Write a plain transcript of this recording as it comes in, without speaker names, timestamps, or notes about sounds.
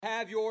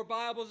have your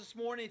Bibles this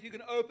morning, if you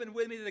can open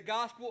with me to the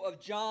Gospel of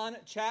John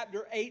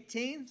chapter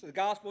 18. So the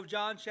Gospel of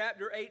John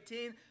chapter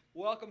 18.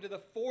 Welcome to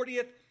the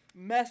 40th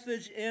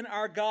message in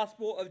our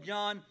Gospel of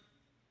John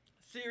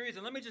series.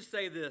 And let me just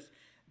say this.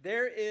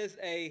 There is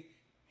a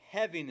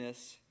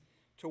heaviness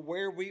to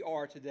where we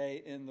are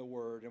today in the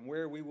Word and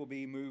where we will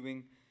be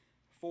moving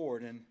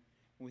forward. And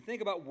when we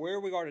think about where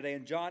we are today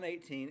in John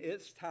 18,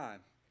 it's time.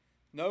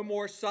 No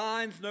more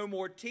signs, no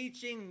more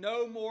teaching,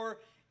 no more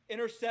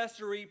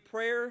intercessory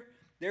prayer.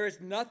 There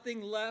is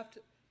nothing left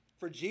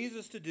for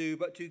Jesus to do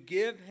but to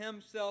give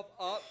himself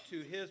up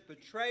to his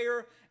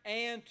betrayer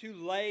and to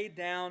lay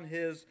down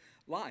his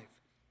life.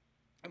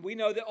 And we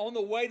know that on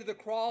the way to the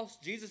cross,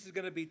 Jesus is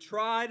going to be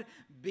tried,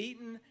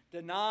 beaten,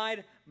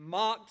 denied,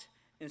 mocked,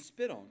 and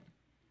spit on.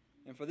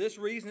 And for this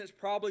reason, it's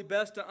probably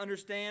best to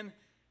understand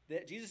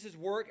that Jesus'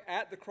 work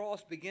at the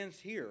cross begins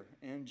here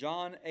in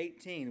John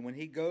 18 when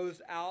he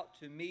goes out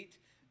to meet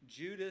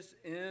Judas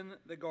in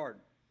the garden.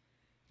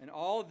 And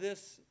all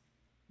this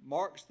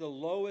marks the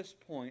lowest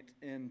point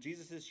in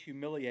Jesus'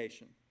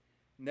 humiliation.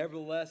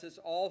 Nevertheless, it's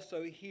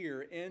also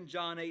here in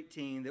John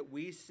 18 that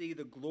we see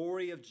the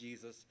glory of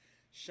Jesus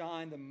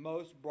shine the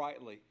most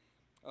brightly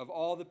of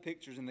all the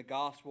pictures in the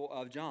Gospel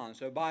of John.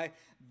 So by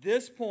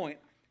this point,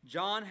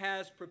 John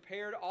has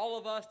prepared all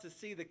of us to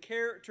see the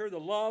character,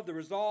 the love, the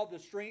resolve, the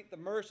strength, the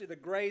mercy, the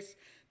grace,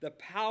 the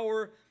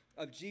power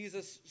of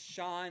Jesus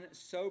shine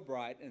so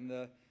bright in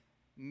the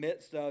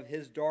midst of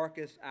his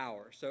darkest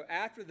hour. So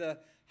after the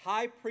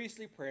high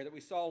priestly prayer that we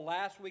saw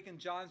last week in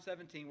John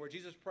 17, where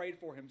Jesus prayed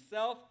for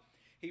himself,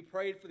 he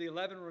prayed for the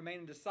 11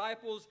 remaining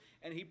disciples,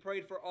 and he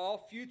prayed for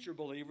all future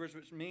believers,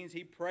 which means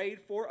he prayed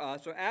for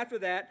us. So after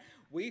that,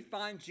 we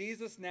find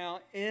Jesus now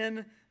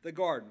in the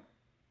garden.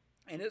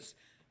 And it's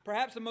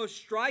perhaps the most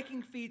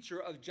striking feature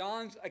of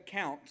John's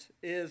account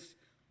is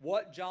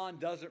what John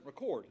doesn't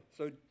record.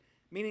 So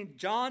meaning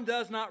John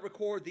does not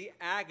record the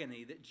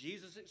agony that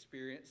Jesus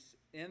experienced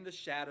in the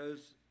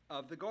shadows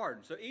of the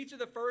garden. So each of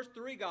the first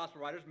three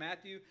gospel writers,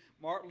 Matthew,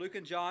 Mark, Luke,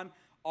 and John,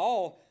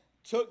 all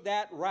took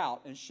that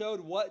route and showed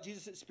what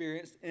Jesus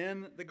experienced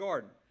in the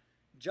garden.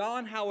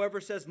 John, however,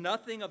 says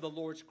nothing of the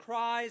Lord's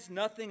cries,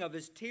 nothing of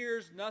his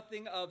tears,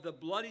 nothing of the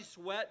bloody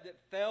sweat that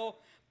fell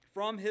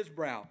from his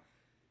brow.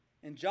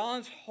 And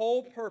John's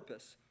whole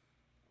purpose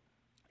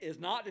is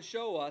not to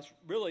show us,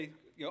 really,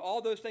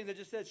 all those things I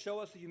just said show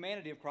us the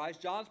humanity of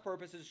Christ. John's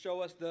purpose is to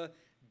show us the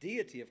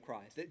deity of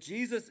Christ, that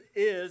Jesus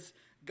is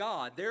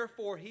God.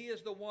 Therefore, he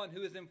is the one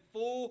who is in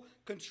full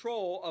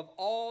control of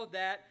all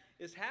that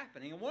is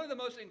happening. And one of the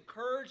most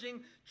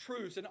encouraging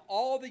truths in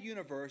all the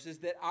universe is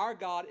that our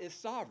God is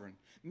sovereign,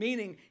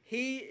 meaning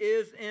he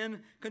is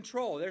in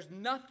control. There's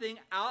nothing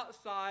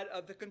outside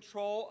of the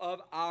control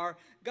of our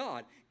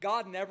God.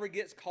 God never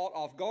gets caught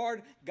off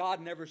guard. God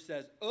never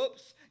says,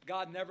 oops.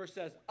 God never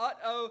says,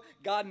 uh-oh.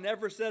 God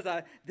never says,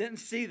 I didn't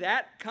see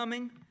that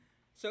coming.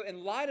 So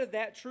in light of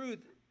that truth,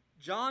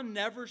 John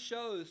never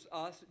shows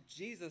us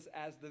Jesus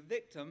as the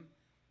victim.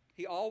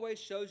 He always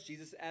shows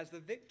Jesus as the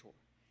victor.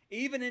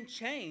 Even in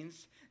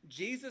chains,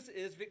 Jesus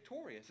is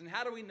victorious. And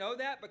how do we know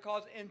that?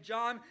 Because in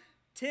John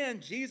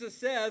 10, Jesus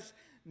says,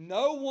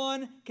 no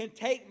one can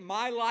take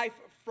my life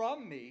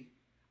from me.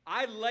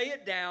 I lay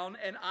it down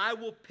and I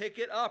will pick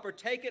it up or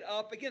take it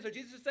up again. So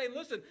Jesus is saying,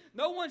 listen,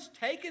 no one's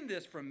taking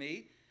this from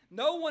me.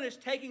 No one is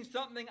taking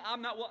something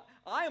I'm not. Well,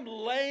 I am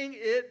laying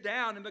it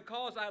down, and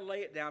because I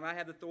lay it down, I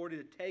have the authority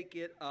to take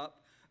it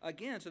up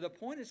again. So the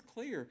point is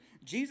clear.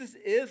 Jesus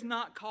is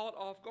not caught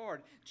off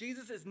guard.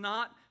 Jesus is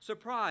not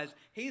surprised.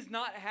 He's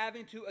not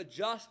having to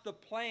adjust the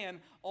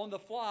plan on the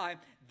fly.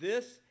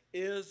 This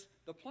is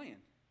the plan.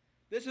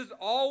 This has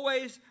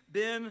always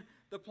been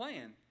the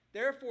plan.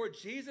 Therefore,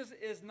 Jesus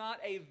is not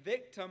a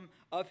victim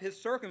of his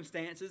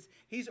circumstances.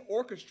 He's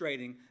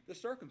orchestrating the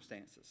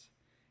circumstances.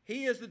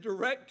 He is the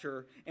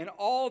director in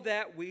all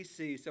that we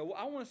see. So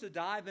I want us to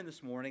dive in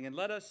this morning and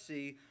let us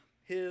see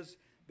his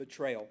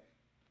betrayal.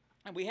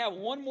 And we have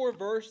one more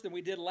verse than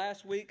we did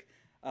last week.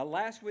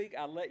 Last week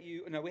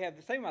we have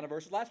the same amount of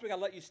verses. Last week I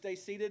let you stay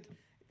seated.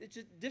 It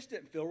just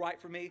didn't feel right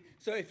for me.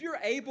 So if you're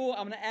able,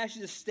 I'm going to ask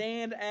you to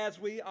stand as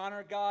we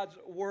honor God's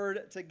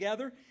word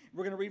together.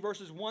 We're going to read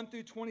verses 1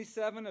 through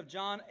 27 of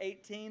John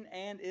 18,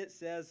 and it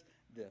says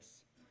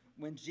this.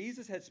 When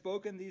Jesus had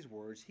spoken these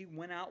words, he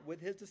went out with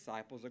his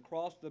disciples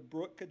across the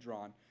brook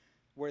Kidron,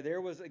 where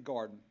there was a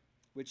garden,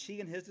 which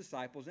he and his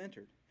disciples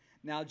entered.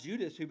 Now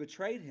Judas, who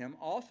betrayed him,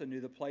 also knew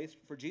the place,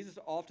 for Jesus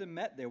often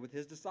met there with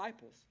his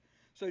disciples.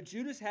 So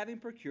Judas, having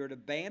procured a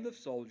band of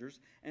soldiers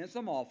and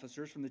some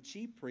officers from the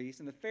chief priests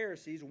and the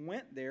Pharisees,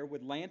 went there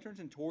with lanterns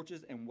and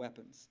torches and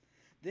weapons.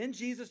 Then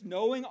Jesus,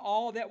 knowing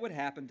all that would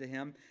happen to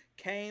him,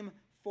 came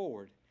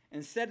forward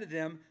and said to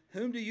them,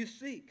 "Whom do you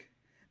seek?"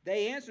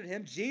 They answered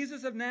him,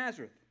 "Jesus of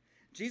Nazareth."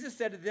 Jesus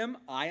said to them,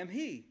 "I am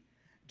he."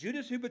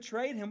 Judas, who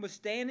betrayed him, was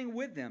standing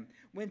with them.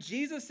 When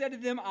Jesus said to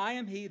them, "I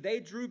am he,"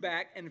 they drew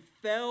back and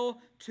fell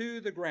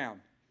to the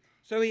ground.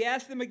 So he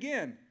asked them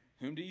again,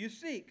 "Whom do you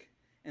seek?"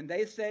 And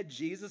they said,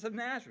 "Jesus of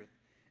Nazareth."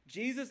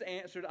 Jesus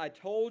answered, "I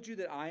told you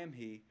that I am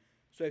he.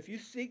 So if you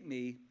seek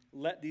me,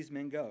 let these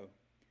men go.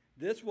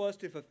 This was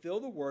to fulfill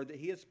the word that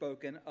he had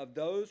spoken, of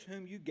those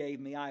whom you gave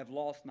me, I have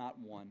lost not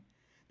one.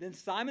 Then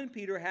Simon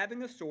Peter,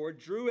 having a sword,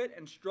 drew it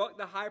and struck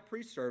the high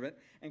priest's servant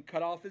and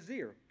cut off his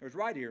ear, or his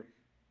right ear.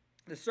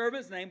 The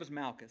servant's name was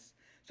Malchus.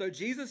 So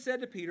Jesus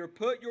said to Peter,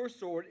 put your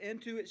sword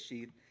into its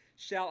sheath.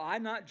 Shall I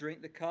not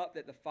drink the cup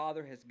that the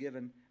Father has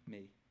given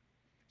me?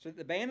 So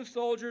the band of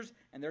soldiers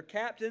and their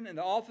captain and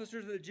the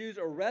officers of the Jews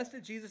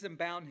arrested Jesus and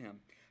bound him.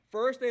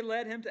 First they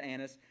led him to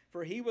Annas,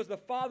 for he was the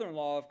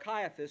father-in-law of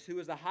Caiaphas, who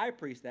was the high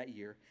priest that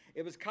year.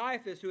 It was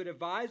Caiaphas who had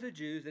advised the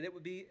Jews that it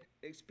would be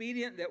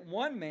expedient that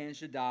one man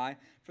should die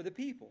for the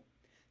people.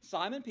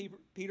 Simon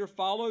Peter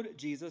followed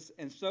Jesus,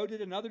 and so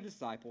did another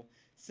disciple.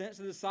 Since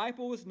the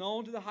disciple was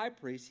known to the high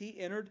priest, he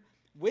entered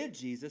with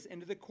Jesus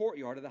into the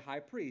courtyard of the high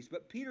priest.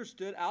 But Peter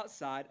stood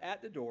outside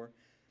at the door.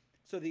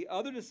 So the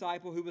other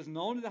disciple who was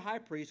known to the high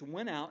priest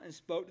went out and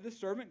spoke to the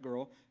servant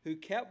girl who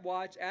kept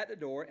watch at the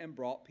door and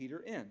brought Peter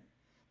in.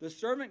 The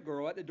servant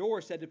girl at the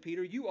door said to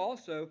Peter, you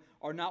also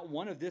are not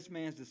one of this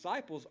man's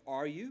disciples,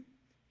 are you?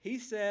 He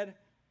said,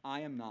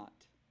 I am not.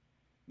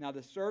 Now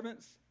the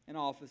servants and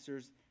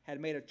officers had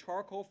made a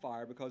charcoal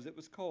fire because it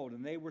was cold,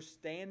 and they were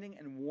standing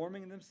and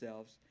warming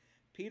themselves.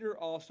 Peter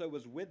also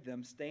was with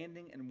them,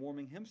 standing and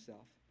warming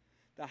himself.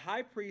 The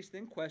high priest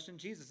then questioned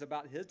Jesus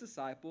about his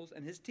disciples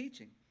and his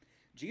teaching.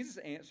 Jesus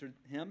answered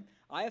him,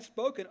 I have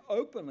spoken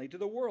openly to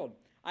the world.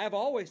 I have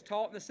always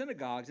taught in the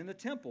synagogues, in the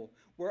temple,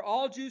 where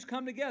all Jews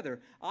come together.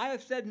 I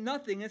have said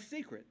nothing in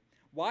secret.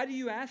 Why do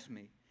you ask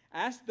me?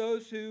 Ask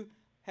those who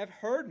have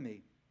heard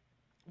me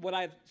what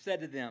I have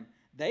said to them.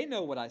 They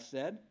know what I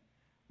said.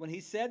 When he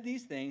said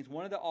these things,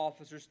 one of the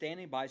officers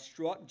standing by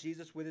struck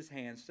Jesus with his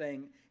hand,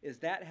 saying, is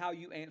that how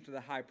you answer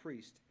the high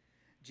priest?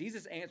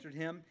 Jesus answered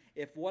him,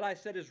 if what I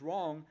said is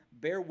wrong,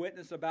 bear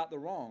witness about the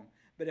wrong.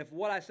 But if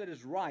what I said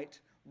is right,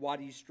 why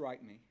do you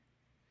strike me?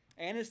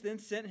 Annas then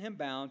sent him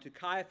bound to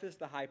Caiaphas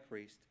the high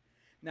priest.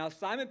 Now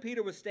Simon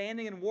Peter was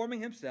standing and warming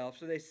himself,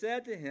 so they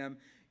said to him,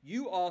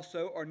 you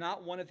also are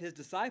not one of his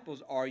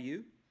disciples, are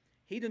you?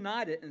 He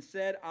denied it and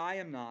said, I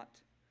am not.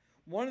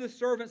 One of the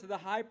servants of the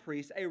high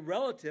priest, a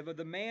relative of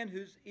the man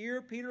whose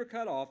ear Peter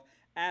cut off,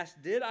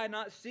 asked, did I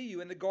not see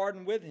you in the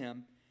garden with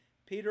him?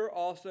 Peter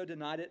also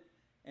denied it,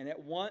 and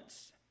at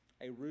once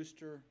a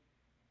rooster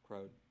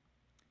crowed.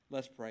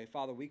 Let's pray.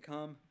 Father, we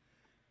come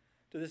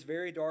to this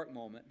very dark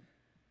moment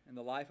in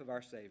the life of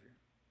our Savior.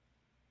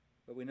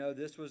 But we know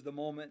this was the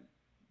moment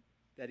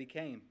that he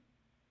came.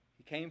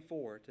 He came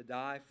forward to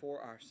die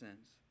for our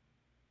sins.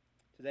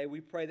 Today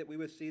we pray that we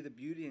would see the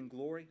beauty and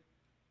glory.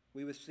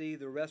 We would see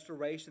the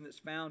restoration that's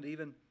found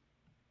even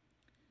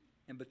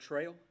in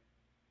betrayal.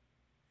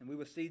 And we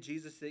would see,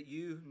 Jesus, that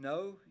you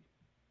know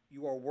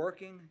you are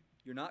working.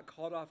 You're not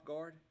caught off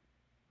guard.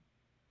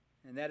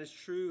 And that is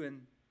true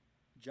in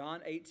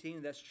John 18,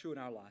 and that's true in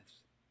our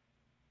lives.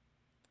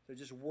 So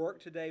just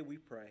work today, we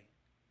pray.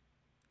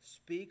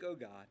 Speak, O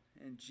God,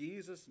 in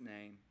Jesus'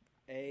 name,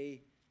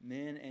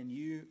 amen. And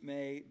you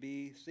may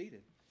be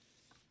seated.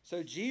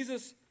 So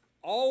Jesus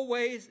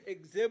always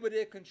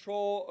exhibited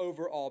control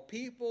over all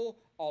people,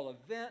 all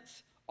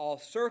events, all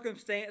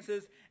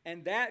circumstances,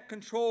 and that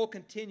control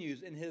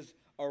continues in his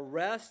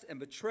arrest and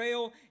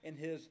betrayal, in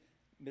his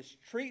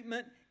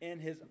mistreatment, in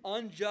his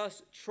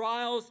unjust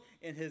trials,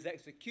 in his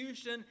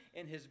execution,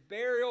 in his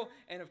burial,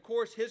 and of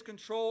course his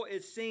control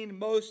is seen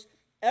most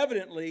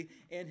evidently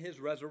in his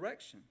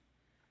resurrection.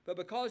 But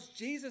because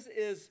Jesus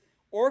is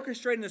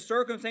orchestrating the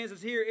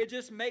circumstances here, it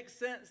just makes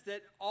sense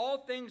that all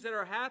things that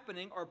are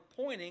happening are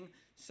pointing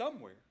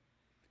somewhere.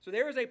 So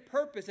there is a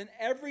purpose in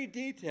every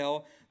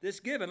detail that's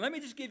given. Let me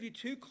just give you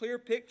two clear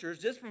pictures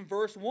just from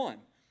verse 1.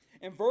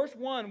 In verse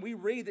 1, we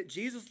read that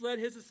Jesus led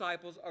his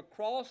disciples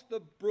across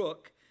the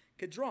brook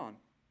Kidron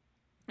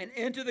and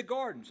into the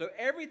garden. So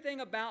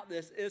everything about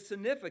this is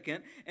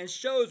significant and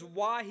shows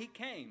why he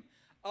came.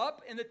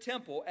 Up in the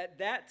temple at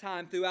that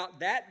time,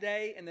 throughout that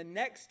day and the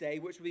next day,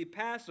 which would be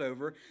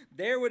Passover,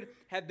 there would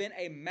have been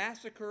a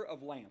massacre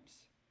of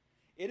lambs.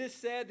 It is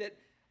said that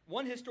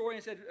one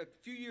historian said a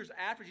few years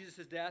after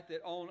Jesus' death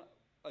that on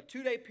a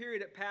 2-day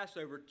period at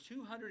Passover,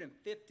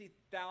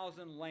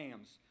 250,000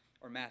 lambs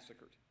are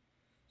massacred.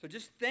 So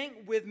just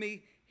think with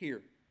me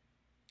here.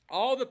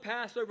 All the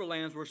Passover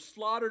lambs were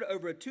slaughtered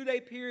over a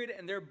 2-day period,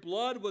 and their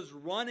blood was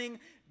running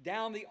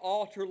down the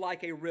altar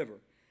like a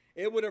river.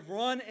 It would have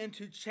run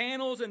into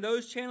channels, and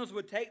those channels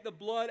would take the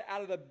blood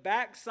out of the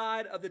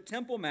backside of the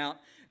Temple Mount,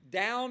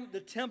 down the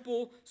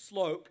temple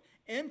slope,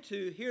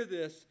 into, hear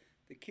this,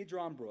 the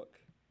Kidron Brook.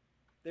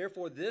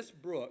 Therefore, this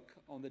brook,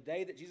 on the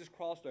day that Jesus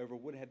crossed over,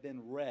 would have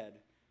been red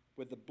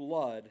with the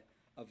blood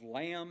of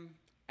lamb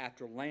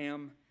after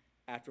lamb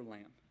after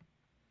lamb.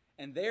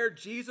 And there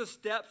Jesus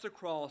steps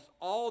across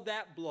all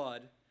that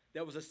blood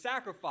that was a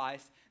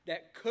sacrifice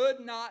that could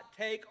not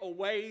take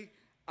away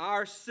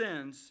our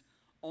sins,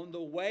 on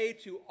the way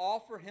to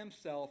offer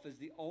himself as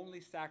the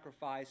only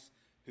sacrifice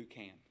who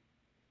can.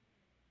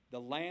 The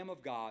Lamb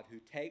of God who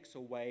takes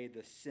away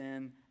the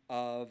sin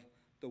of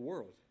the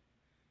world.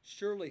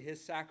 Surely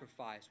his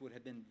sacrifice would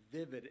have been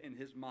vivid in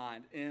his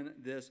mind in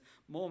this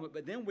moment.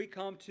 But then we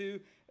come to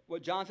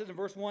what John says in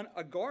verse 1,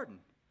 a garden.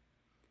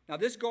 Now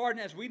this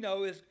garden, as we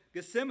know, is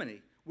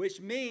Gethsemane,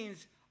 which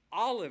means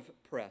olive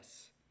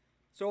press.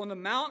 So on the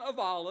Mount of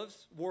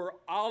Olives were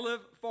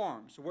olive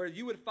farms, where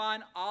you would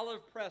find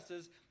olive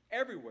presses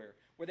everywhere,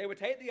 where they would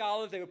take the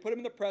olives, they would put them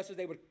in the presses,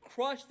 they would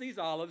crush these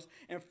olives,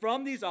 and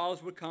from these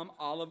olives would come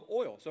olive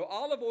oil. So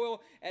olive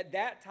oil at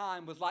that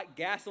time was like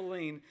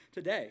gasoline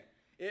today.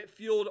 It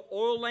fueled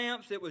oil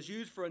lamps, it was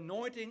used for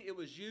anointing, it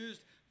was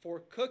used for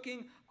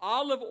cooking.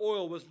 Olive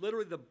oil was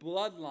literally the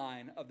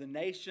bloodline of the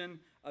nation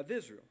of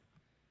Israel.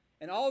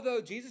 And although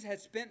Jesus had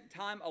spent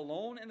time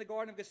alone in the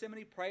Garden of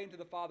Gethsemane praying to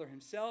the Father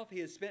himself, he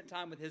has spent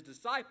time with his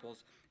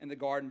disciples in the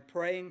garden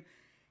praying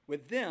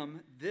with them.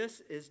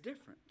 This is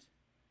different,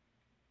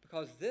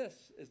 because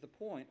this is the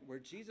point where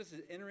Jesus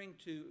is entering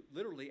to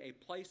literally a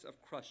place of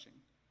crushing.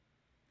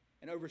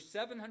 And over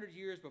 700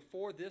 years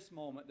before this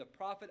moment, the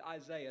prophet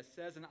Isaiah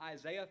says in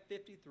Isaiah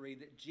 53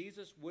 that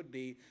Jesus would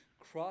be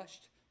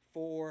crushed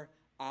for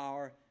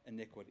our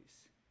iniquities.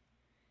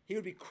 He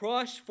would be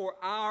crushed for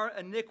our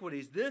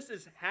iniquities. This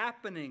is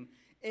happening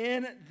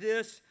in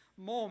this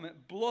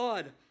moment.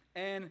 Blood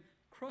and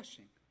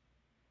crushing.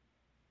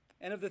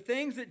 And of the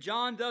things that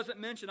John doesn't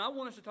mention, I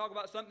want us to talk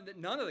about something that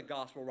none of the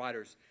gospel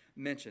writers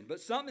mention, but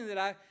something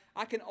that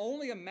I can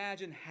only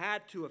imagine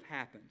had to have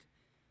happened.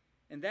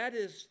 And that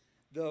is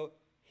the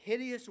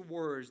hideous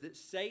words that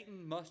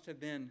Satan must have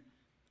been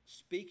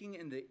speaking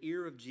in the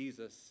ear of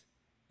Jesus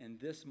in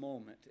this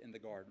moment in the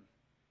garden.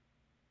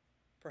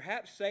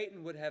 Perhaps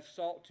Satan would have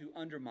sought to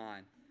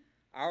undermine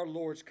our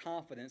Lord's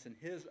confidence in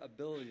his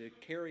ability to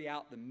carry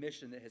out the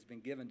mission that has been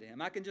given to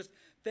him. I can just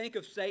think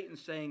of Satan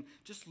saying,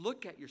 just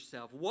look at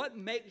yourself. What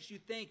makes you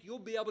think you'll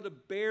be able to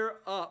bear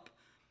up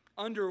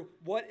under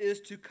what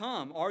is to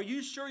come? Are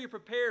you sure you're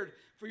prepared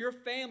for your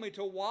family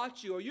to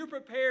watch you? Are you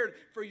prepared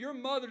for your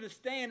mother to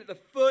stand at the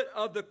foot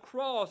of the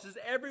cross as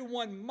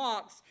everyone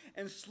mocks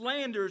and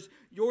slanders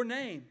your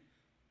name?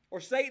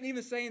 Or Satan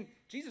even saying,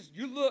 Jesus,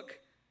 you look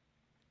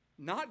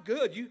not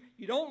good. You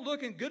don't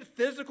look in good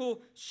physical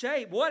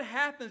shape. What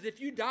happens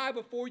if you die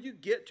before you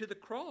get to the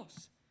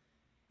cross?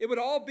 It would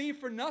all be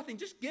for nothing.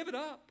 Just give it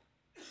up.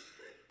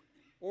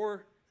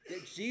 Or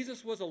that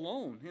Jesus was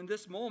alone in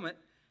this moment,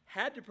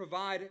 had to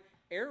provide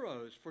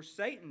arrows for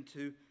Satan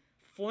to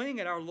fling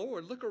at our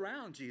Lord. Look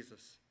around,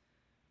 Jesus.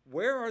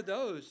 Where are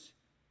those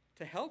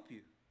to help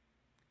you?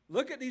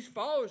 Look at these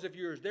followers of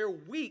yours. They're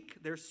weak,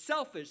 they're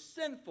selfish,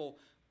 sinful,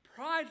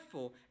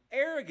 prideful,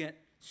 arrogant,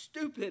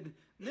 stupid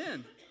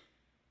men.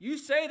 You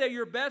say they're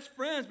your best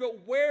friends,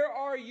 but where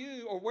are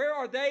you, or where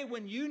are they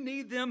when you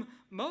need them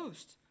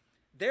most?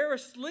 They're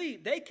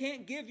asleep. They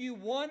can't give you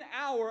 1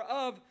 hour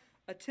of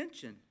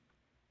attention.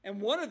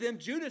 And one of them,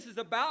 Judas, is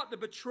about to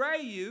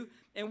betray you.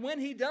 And when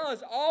he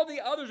does, all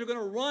the others are going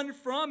to run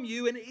from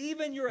you. And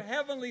even your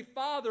heavenly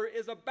Father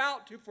is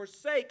about to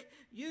forsake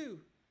you.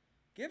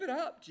 Give it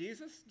up,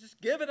 Jesus. Just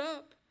give it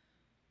up.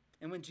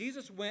 And when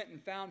Jesus went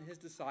and found his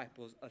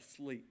disciples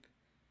asleep,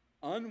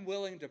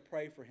 unwilling to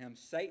pray for him,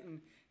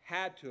 Satan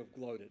had to have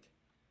gloated.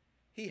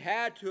 He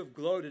had to have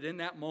gloated in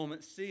that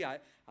moment. See, I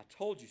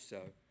told you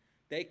so.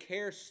 They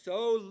care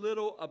so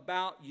little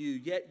about you,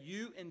 yet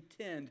you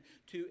intend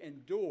to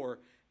endure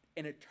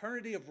an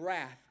eternity of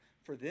wrath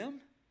for them?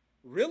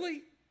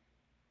 Really?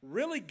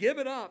 Really give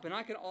it up? And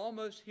I can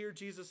almost hear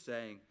Jesus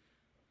saying,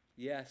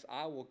 yes,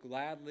 I will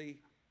gladly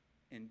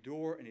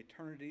endure an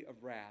eternity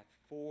of wrath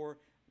for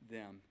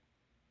them.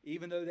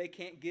 Even though they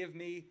can't give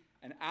me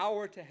an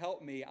hour to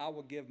help me, I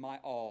will give my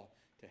all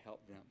to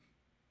help them.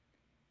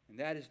 And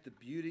that is the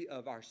beauty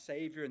of our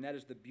Savior, and that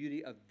is the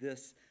beauty of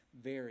this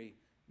very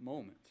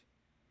moment.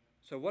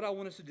 So what I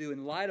want us to do,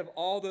 in light of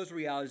all those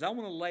realities, I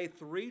want to lay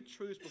 3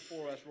 truths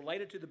before us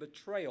related to the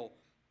betrayal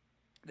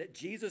that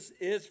Jesus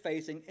is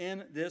facing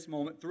in this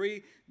moment.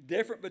 3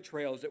 different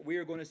betrayals that we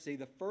are going to see.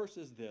 The first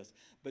is this: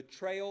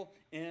 betrayal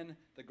in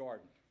the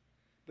garden.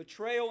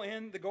 Betrayal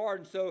in the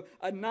garden. So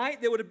a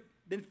night that would have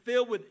been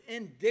filled with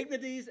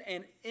indignities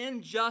and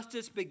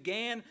injustice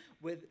began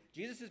with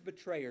Jesus'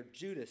 betrayer,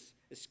 Judas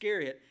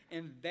Iscariot,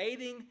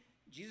 invading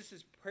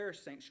Jesus' prayer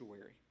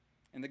sanctuary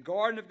in the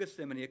Garden of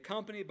Gethsemane,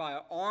 accompanied by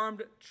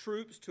armed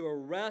troops to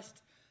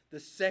arrest the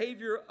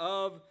Savior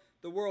of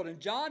the world. And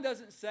John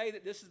doesn't say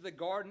that this is the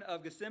Garden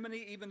of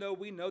Gethsemane, even though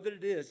we know that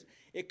it is.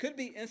 It could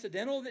be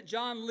incidental that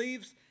John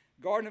leaves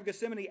Garden of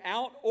Gethsemane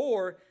out,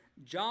 or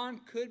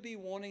John could be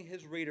wanting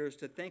his readers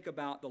to think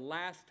about the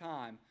last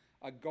time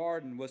a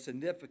garden was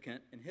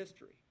significant in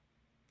history.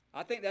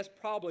 I think that's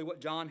probably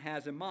what John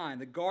has in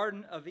mind, the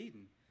Garden of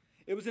Eden.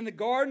 It was in the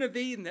Garden of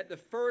Eden that the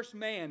first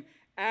man,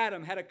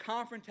 Adam, had a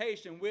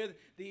confrontation with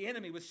the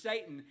enemy, with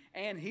Satan,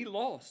 and he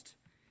lost.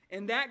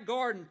 In that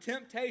garden,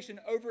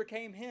 temptation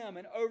overcame him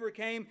and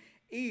overcame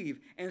Eve,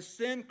 and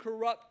sin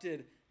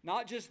corrupted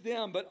not just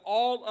them, but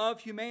all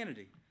of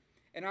humanity.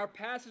 In our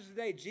passage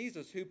today,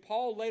 Jesus, who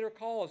Paul later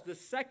calls the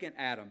second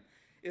Adam,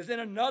 is in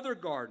another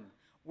garden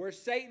where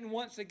Satan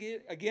once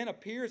again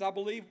appears, I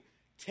believe,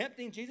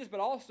 tempting Jesus, but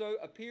also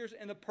appears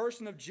in the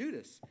person of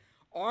Judas,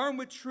 armed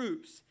with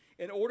troops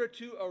in order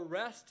to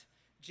arrest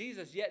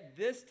Jesus. Yet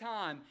this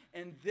time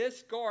in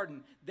this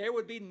garden, there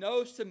would be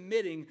no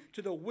submitting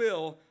to the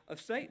will of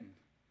Satan.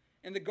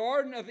 In the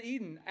Garden of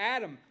Eden,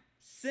 Adam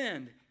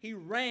sinned. He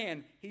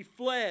ran. He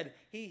fled.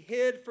 He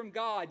hid from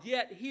God.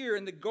 Yet here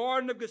in the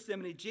Garden of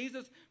Gethsemane,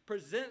 Jesus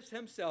presents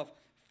himself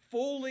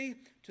fully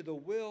to the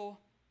will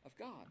of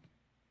God.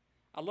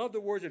 I love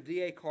the words of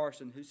D.A.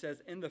 Carson, who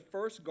says, in the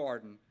first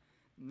garden,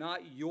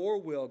 not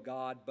your will,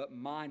 God, but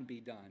mine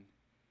be done.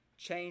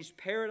 Changed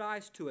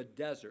paradise to a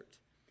desert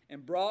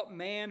and brought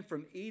man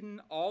from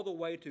Eden all the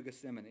way to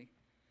Gethsemane.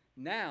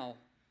 Now,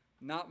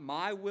 not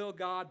my will,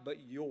 God, but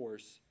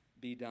yours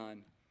be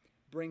done.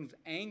 Brings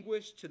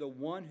anguish to the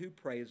one who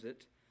prays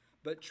it,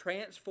 but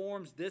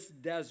transforms this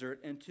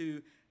desert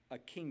into a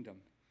kingdom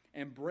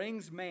and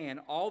brings man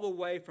all the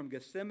way from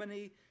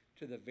Gethsemane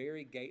to the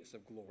very gates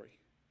of glory.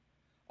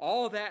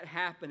 All that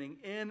happening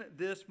in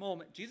this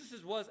moment.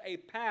 Jesus was a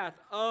path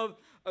of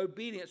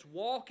obedience,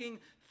 walking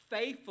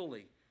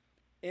faithfully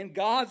in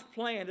God's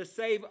plan to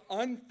save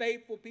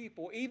unfaithful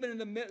people, even in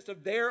the midst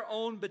of their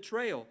own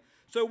betrayal.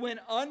 So when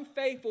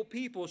unfaithful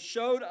people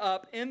showed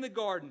up in the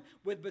garden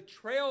with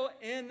betrayal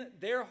in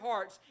their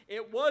hearts,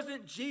 it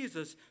wasn't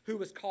Jesus who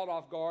was caught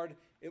off guard,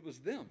 it was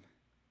them.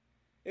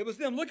 It was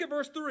them. Look at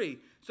verse 3.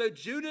 So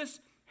Judas,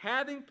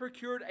 having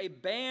procured a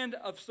band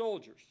of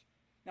soldiers.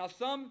 Now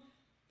some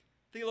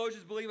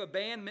theologians believe a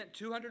band meant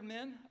 200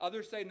 men.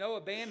 Others say no,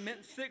 a band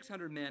meant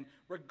 600 men.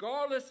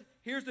 Regardless,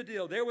 here's the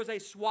deal. There was a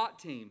SWAT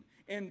team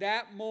in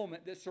that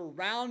moment that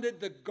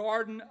surrounded the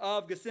Garden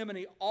of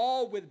Gethsemane,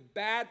 all with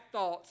bad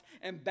thoughts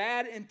and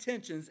bad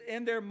intentions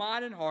in their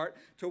mind and heart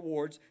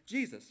towards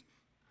Jesus.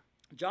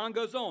 John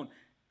goes on.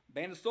 A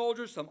band of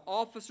soldiers, some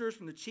officers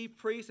from the chief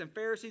priests and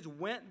Pharisees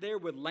went there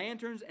with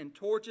lanterns and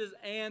torches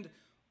and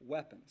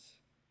weapons.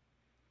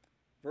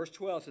 Verse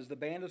 12 says, the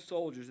band of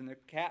soldiers and their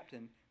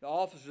captain, the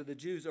officers of the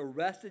Jews,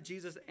 arrested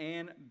Jesus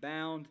and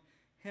bound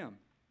him.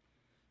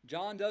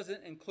 John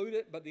doesn't include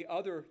it, but the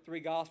other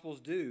three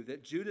Gospels do,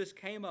 that Judas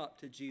came up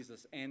to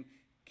Jesus and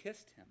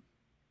kissed him.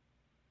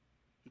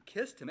 He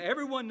kissed him.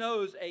 Everyone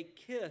knows a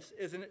kiss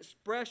is an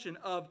expression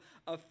of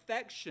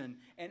affection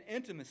and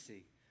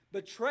intimacy.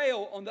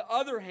 Betrayal, on the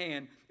other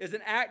hand, is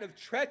an act of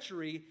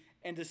treachery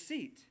and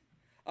deceit.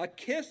 A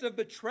kiss of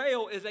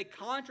betrayal is a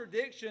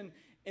contradiction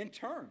in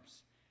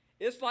terms.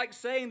 It's like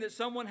saying that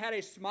someone had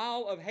a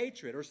smile of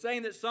hatred or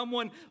saying that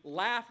someone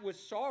laughed with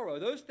sorrow.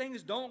 Those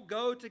things don't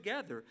go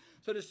together.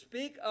 So to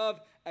speak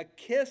of a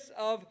kiss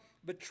of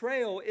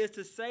betrayal is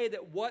to say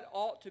that what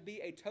ought to be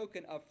a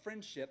token of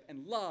friendship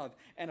and love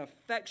and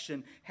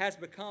affection has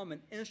become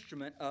an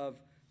instrument of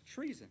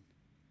treason.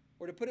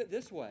 Or to put it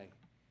this way,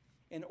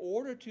 in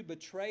order to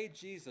betray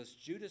Jesus,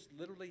 Judas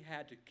literally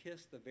had to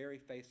kiss the very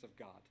face of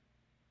God.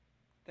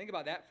 Think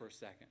about that for a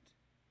second.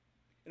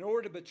 In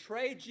order to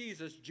betray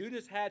Jesus,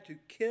 Judas had to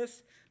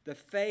kiss the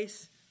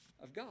face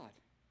of God.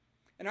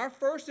 And our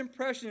first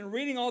impression in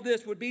reading all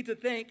this would be to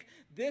think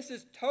this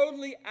is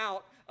totally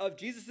out of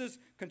Jesus'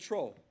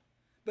 control.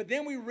 But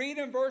then we read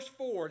in verse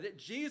 4 that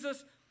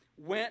Jesus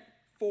went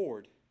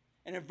forward.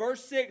 And in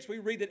verse 6, we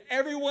read that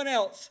everyone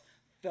else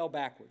fell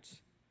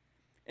backwards.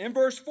 In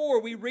verse 4,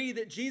 we read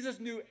that Jesus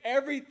knew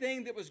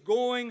everything that was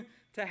going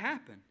to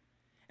happen.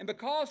 And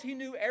because he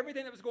knew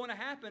everything that was going to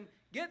happen,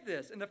 get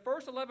this, in the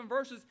first 11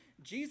 verses,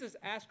 Jesus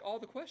asked all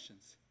the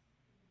questions.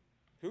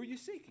 Who are you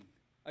seeking?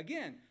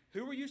 Again,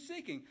 who are you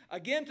seeking?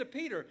 Again to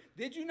Peter,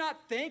 did you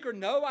not think or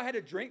know I had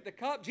to drink the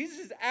cup? Jesus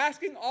is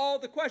asking all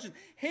the questions.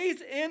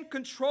 He's in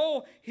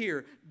control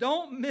here.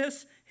 Don't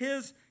miss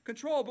his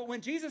control. But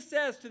when Jesus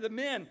says to the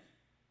men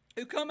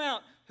who come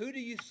out, who do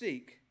you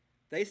seek?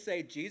 They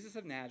say Jesus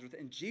of Nazareth,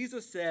 and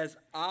Jesus says,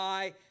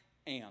 I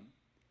am.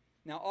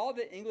 Now, all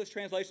the English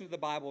translations of the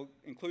Bible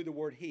include the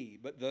word he,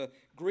 but the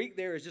Greek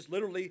there is just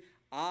literally,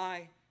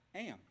 I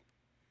am.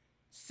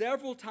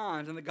 Several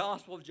times in the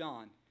Gospel of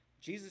John,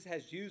 Jesus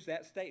has used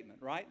that statement,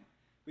 right?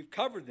 We've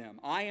covered them.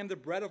 I am the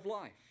bread of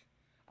life.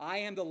 I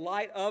am the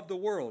light of the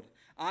world.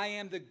 I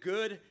am the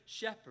good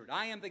shepherd.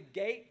 I am the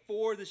gate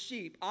for the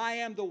sheep. I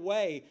am the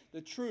way,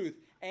 the truth,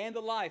 and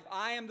the life.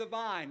 I am the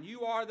vine.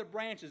 You are the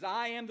branches.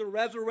 I am the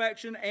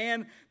resurrection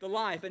and the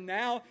life. And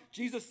now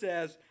Jesus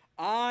says,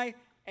 I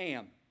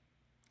am.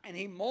 And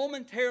he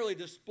momentarily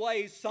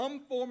displays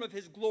some form of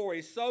his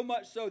glory, so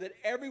much so that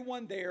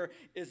everyone there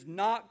is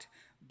knocked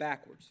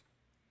backwards.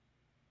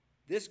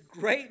 This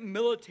great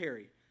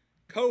military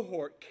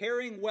cohort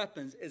carrying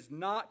weapons is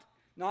not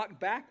knocked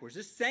backwards.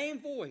 This same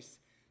voice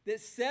that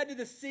said to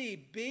the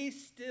sea, be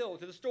still,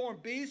 to the storm,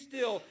 be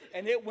still,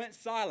 and it went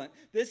silent.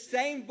 This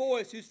same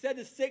voice who said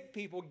to sick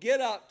people,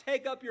 get up,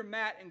 take up your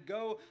mat, and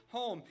go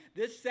home.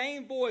 This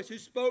same voice who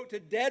spoke to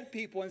dead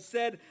people and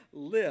said,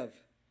 live,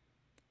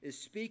 is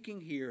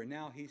speaking here. And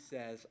now he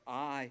says,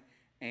 I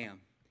am.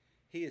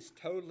 He is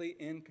totally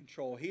in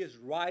control. He is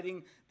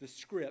writing the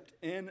script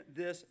in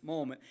this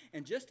moment.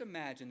 And just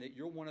imagine that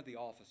you're one of the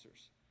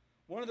officers,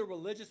 one of the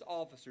religious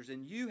officers,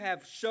 and you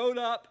have showed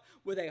up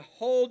with a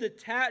whole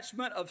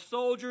detachment of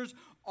soldiers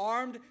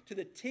armed to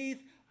the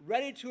teeth,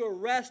 ready to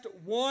arrest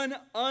one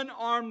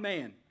unarmed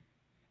man.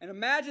 And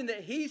imagine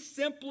that he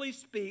simply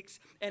speaks,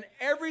 and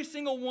every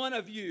single one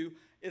of you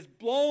is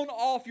blown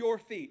off your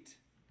feet.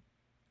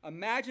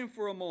 Imagine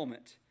for a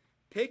moment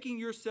picking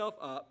yourself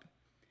up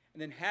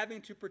and then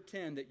having to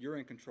pretend that you're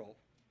in control.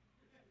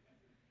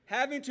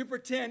 Having to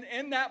pretend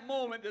in that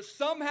moment that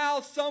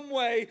somehow, some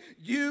way,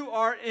 you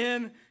are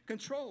in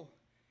control.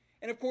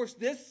 And of course,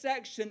 this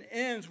section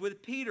ends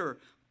with Peter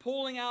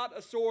pulling out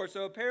a sword.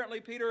 So apparently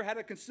Peter had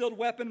a concealed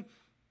weapon.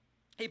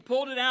 He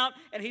pulled it out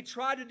and he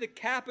tried to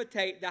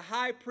decapitate the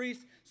high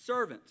priest's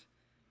servant.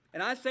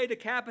 And I say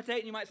decapitate,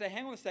 and you might say,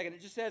 hang on a second.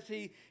 It just says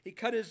he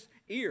cut his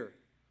ear.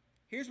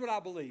 Here's what I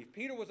believe.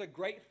 Peter was a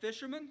great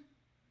fisherman.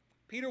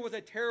 Peter was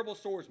a terrible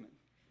swordsman.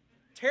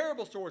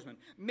 Terrible swordsman.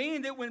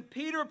 Meaning that when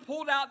Peter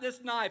pulled out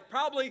this knife,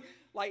 probably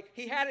like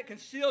he had it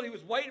concealed, he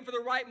was waiting for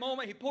the right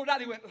moment. He pulled it out,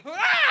 he went,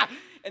 ah!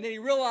 And then he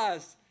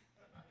realized,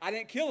 I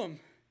didn't kill him.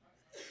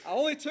 I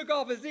only took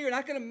off his ear. And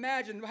I can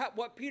imagine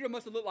what Peter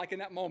must have looked like in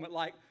that moment.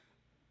 Like,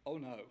 oh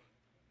no.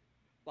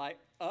 Like,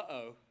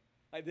 uh-oh.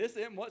 Like, this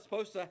isn't what's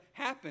supposed to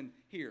happen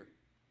here.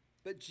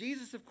 But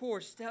Jesus, of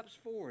course, steps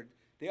forward.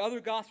 The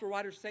other gospel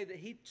writers say that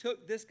he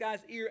took this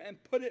guy's ear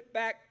and put it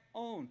back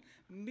on.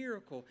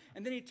 Miracle.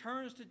 And then he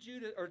turns to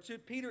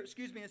Peter,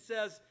 and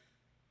says,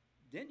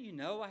 didn't you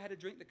know I had to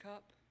drink the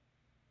cup?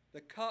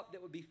 The cup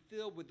that would be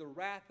filled with the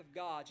wrath of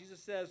God. Jesus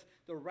says,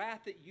 the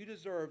wrath that you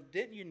deserve,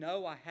 didn't you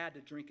know I had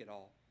to drink it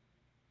all?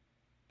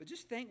 But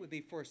just think with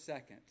me for a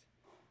second.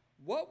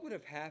 What would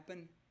have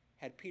happened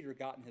had Peter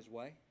gotten his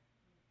way?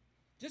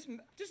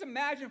 Just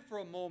imagine for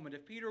a moment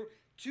if Peter,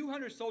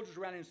 200 soldiers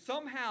around him,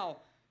 somehow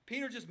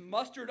Peter just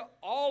mustered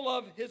all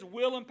of his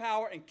will and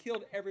power and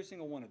killed every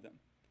single one of them.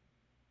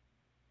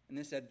 And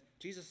then said,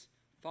 Jesus,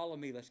 follow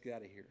me, let's get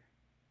out of here.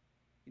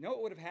 You know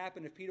what would have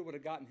happened if Peter would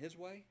have gotten his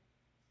way?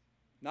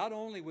 Not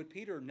only would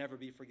Peter never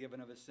be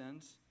forgiven of his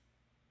sins,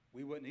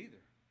 we wouldn't either.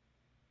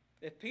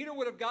 If Peter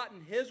would have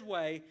gotten his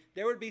way,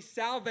 there would be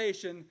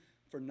salvation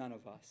for none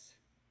of us.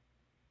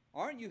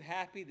 Aren't you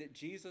happy that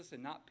Jesus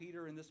and not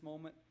Peter in this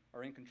moment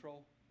are in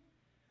control?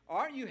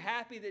 Aren't you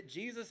happy that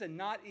Jesus and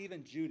not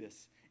even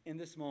Judas in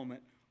this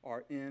moment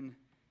are in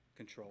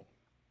control?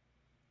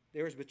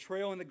 There is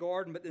betrayal in the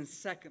garden, but then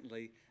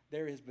secondly,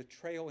 there is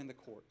betrayal in the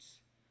courts.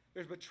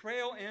 There's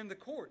betrayal in the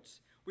courts.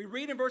 We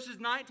read in verses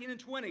 19 and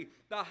 20,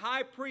 the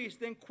high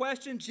priest then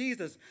questioned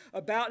Jesus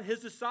about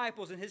his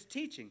disciples and his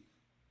teaching.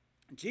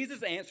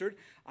 Jesus answered,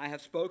 I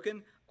have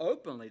spoken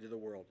openly to the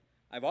world.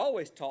 I've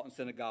always taught in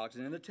synagogues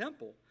and in the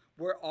temple,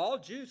 where all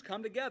Jews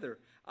come together.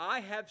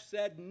 I have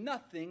said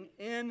nothing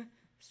in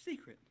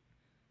secret.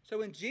 So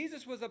when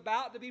Jesus was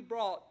about to be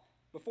brought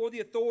before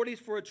the authorities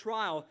for a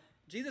trial,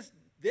 Jesus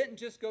didn't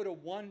just go to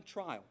one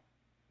trial.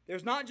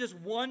 There's not just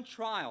one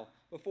trial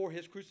before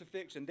his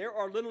crucifixion. There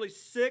are literally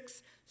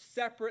 6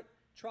 separate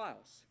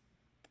trials.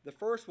 The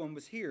first one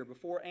was here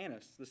before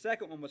Annas. The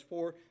second one was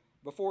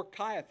before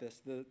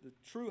Caiaphas, the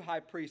true high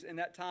priest in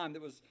that time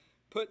that was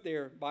put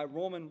there by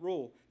Roman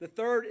rule. The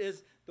third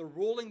is the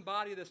ruling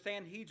body of the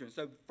Sanhedrin.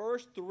 So the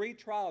first 3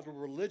 trials were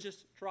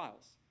religious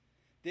trials.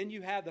 Then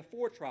you have the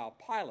 4th trial,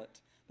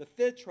 Pilate. The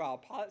 5th trial,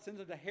 Pilate sends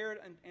him to Herod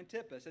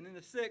Antipas. And then the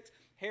 6th,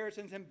 Herod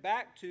sends him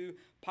back to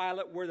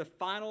Pilate where the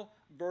final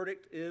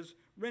verdict is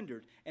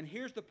rendered. And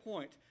here's the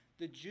point.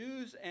 The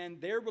Jews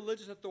and their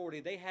religious authority,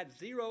 they had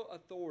 0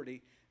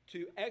 authority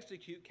to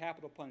execute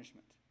capital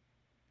punishment.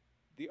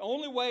 The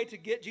only way to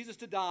get Jesus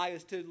to die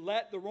is to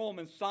let the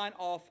Romans sign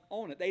off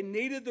on it. They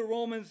needed the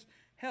Romans'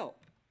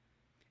 help.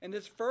 In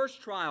this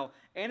first trial,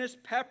 Annas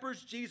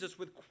peppers Jesus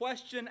with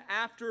question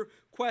after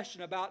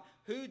question about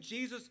who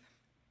Jesus,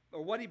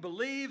 or what he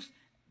believes,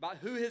 about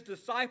who his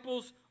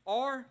disciples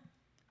are.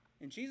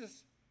 And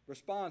Jesus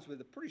responds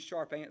with a pretty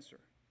sharp answer.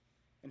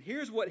 And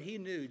here's what he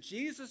knew.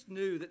 Jesus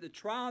knew that the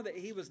trial that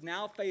he was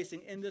now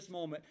facing in this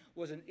moment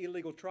was an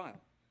illegal trial.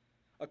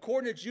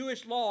 According to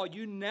Jewish law,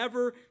 you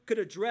never could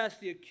address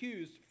the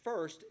accused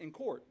first in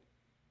court.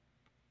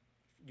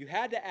 You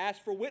had to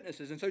ask for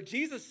witnesses. And so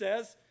Jesus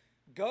says,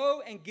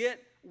 go and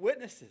get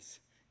witnesses.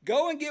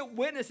 Go and get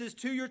witnesses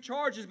to your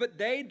charges, but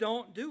they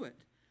don't do it.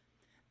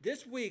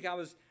 This week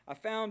I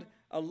found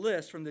a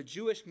list from the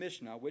Jewish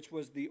Mishnah, which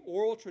was the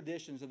oral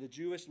traditions of the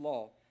Jewish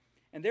law.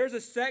 And there's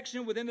a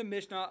section within the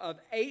Mishnah of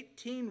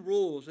 18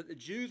 rules that the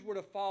Jews were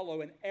to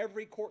follow in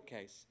every court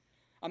case.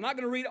 I'm not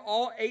going to read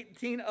all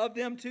 18 of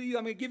them to you.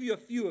 I'm going to give you a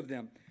few of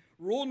them.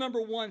 Rule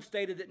number 1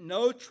 stated that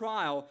no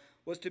trial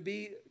was to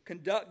be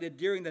conducted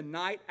during the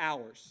night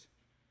hours.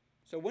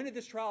 So when did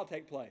this trial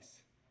take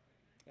place?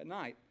 At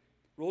night.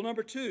 Rule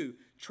number 2,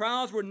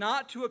 trials were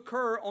not to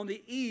occur on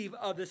the eve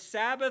of the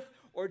Sabbath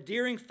or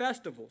during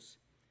festivals.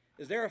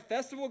 Is there a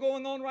festival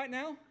going on right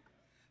now?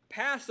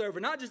 Passover,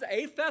 not just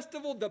a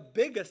festival, the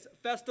biggest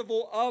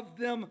festival of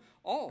them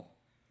all.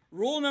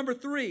 Rule number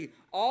 3,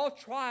 all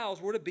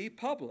trials were to be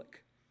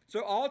public.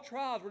 So all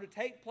trials were to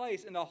take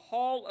place in the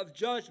hall of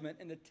judgment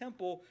in the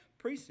temple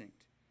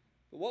precinct.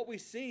 But what we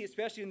see,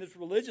 especially in this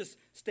religious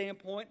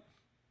standpoint,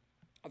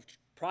 of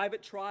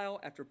private trial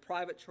after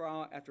private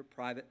trial after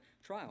private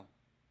trial.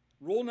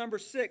 Rule number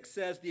 6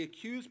 says the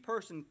accused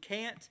person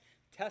can't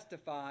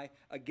testify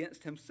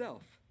against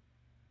himself.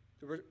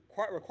 The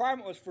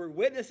requirement was for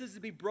witnesses to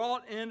be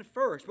brought in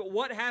first. But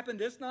what happened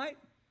this night?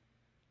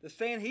 The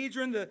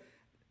Sanhedrin, the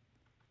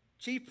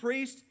chief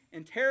priests,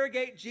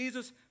 interrogate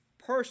Jesus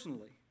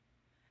personally.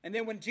 And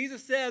then when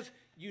Jesus says,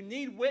 you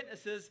need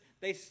witnesses,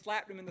 they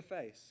slapped him in the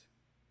face.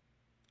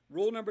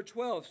 Rule number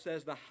 12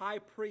 says the high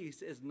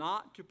priest is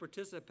not to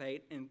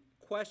participate in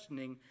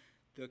questioning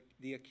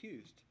the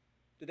accused.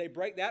 Did they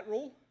break that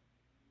rule?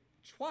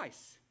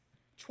 Twice.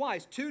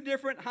 2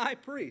 different high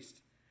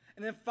priests.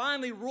 And then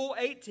finally, Rule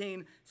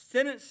 18,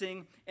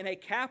 sentencing in a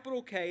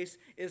capital case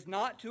is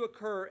not to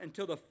occur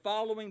until the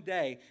following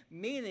day,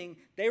 meaning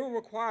they were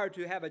required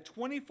to have a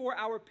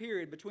 24-hour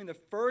period between the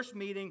first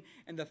meeting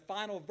and the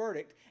final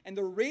verdict. And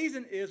the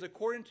reason is,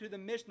 according to the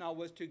Mishnah,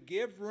 was to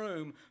give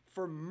room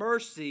for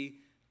mercy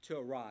to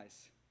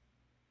arise.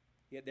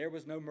 Yet there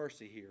was no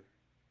mercy here.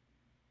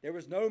 There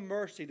was no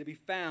mercy to be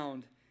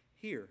found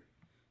here.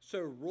 So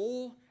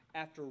rule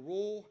after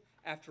rule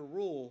after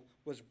rule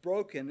was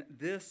broken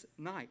this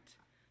night.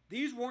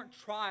 These weren't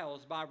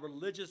trials by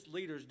religious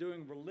leaders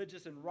doing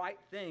religious and right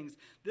things.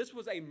 This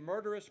was a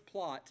murderous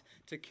plot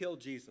to kill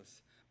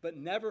Jesus. But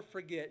never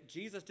forget,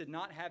 Jesus did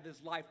not have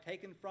his life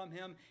taken from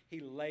him. He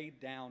laid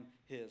down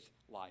his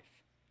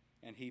life,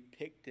 and he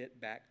picked it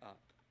back up.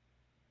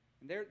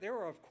 And there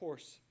are, of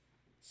course,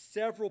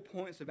 several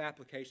points of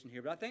application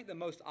here, but I think the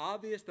most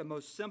obvious, the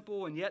most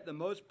simple, and yet the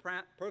most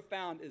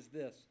profound is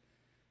this.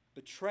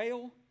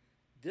 Betrayal,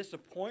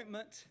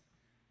 disappointment,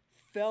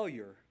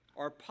 failure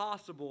are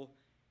possible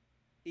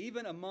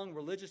even among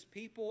religious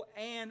people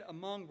and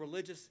among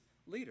religious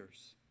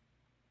leaders.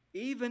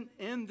 Even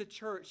in the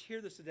church, hear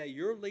this today,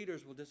 your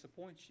leaders will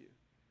disappoint you.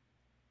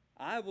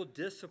 I will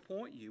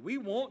disappoint you. We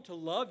want to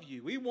love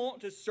you. We want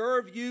to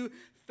serve you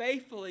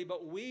faithfully,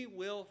 but we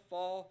will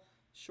fall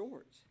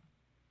short.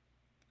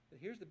 But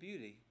here's the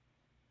beauty.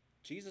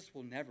 Jesus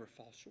will never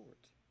fall short.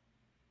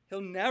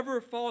 He'll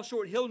never fall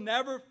short. He'll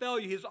never fail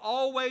you. He's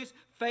always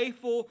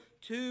faithful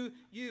to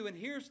you. And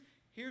here's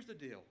the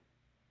deal.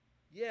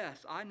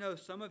 Yes, I know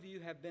some of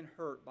you have been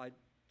hurt by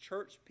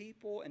church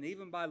people and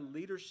even by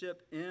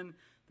leadership in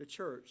the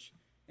church.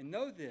 And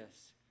know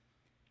this,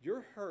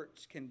 your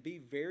hurts can be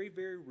very,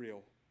 very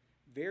real,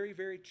 very,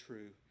 very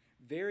true,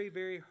 very,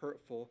 very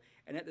hurtful.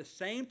 And at the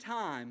same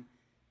time,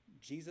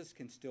 Jesus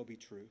can still be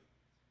true.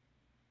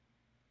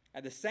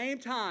 At the same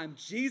time,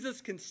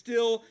 Jesus can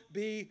still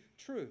be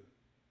true.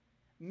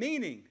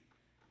 Meaning,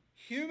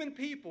 human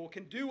people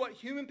can do what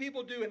human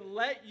people do and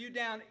let you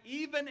down,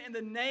 even in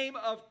the name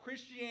of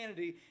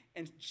Christianity,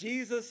 and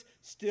Jesus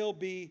still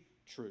be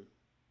true.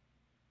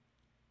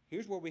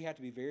 Here's where we have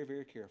to be very,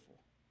 very careful.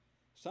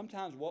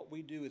 Sometimes what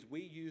we do is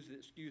we use the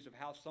excuse of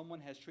how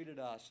someone has treated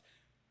us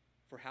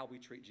for how we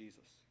treat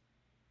Jesus.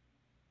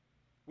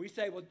 We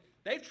say, well,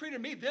 they've treated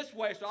me this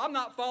way, so I'm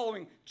not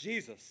following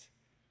Jesus.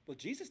 Well,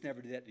 Jesus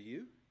never did that to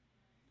you.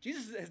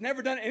 Jesus has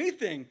never done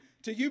anything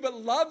to you but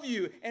love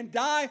you and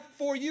die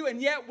for you. And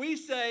yet we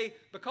say,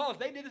 because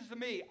they did this to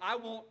me, I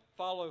won't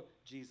follow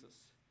Jesus.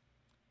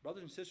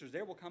 Brothers and sisters,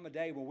 there will come a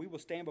day when we will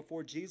stand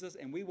before Jesus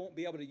and we won't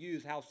be able to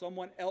use how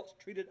someone else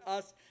treated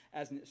us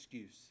as an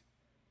excuse.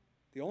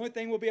 The only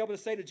thing we'll be able to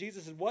say to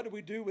Jesus is, what do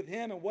we do with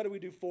him and what do we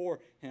do for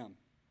him?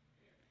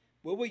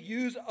 Will we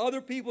use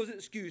other people's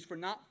excuse for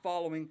not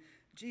following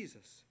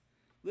Jesus?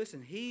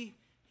 Listen, he's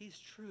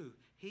true.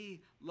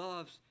 He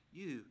loves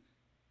you.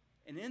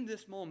 And in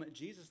this moment,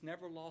 Jesus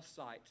never lost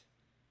sight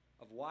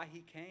of why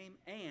he came,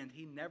 and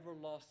he never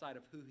lost sight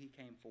of who he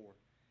came for.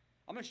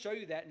 I'm going to show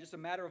you that in just a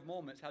matter of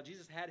moments, how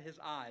Jesus had his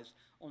eyes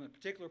on a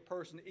particular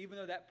person, even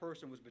though that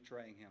person was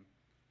betraying him.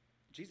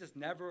 Jesus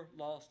never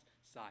lost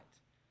sight.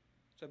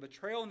 So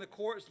betrayal in the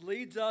courts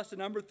leads us to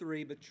number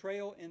 3,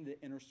 betrayal in the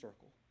inner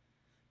circle.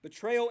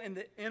 Betrayal in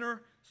the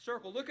inner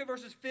circle. Look at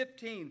verses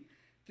 15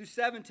 through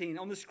 17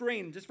 on the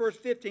screen. Just verse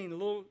 15, a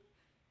little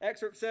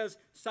excerpt says,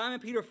 Simon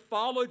Peter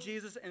followed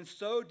Jesus, and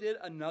so did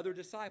another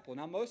disciple.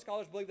 Now, most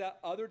scholars believe that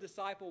other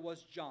disciple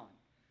was John,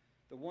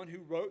 the one who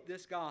wrote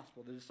this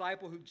gospel, the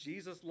disciple who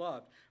Jesus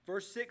loved.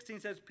 Verse 16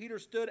 says, Peter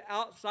stood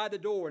outside the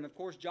door, and of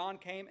course, John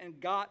came and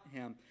got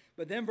him.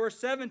 But then verse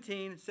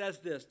 17 says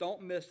this,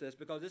 don't miss this,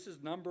 because this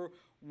is number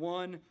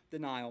 1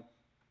 denial.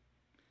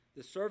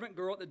 The servant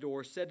girl at the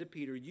door said to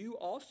Peter, you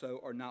also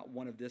are not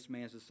one of this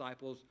man's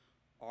disciples,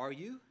 are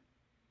you?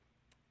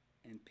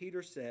 And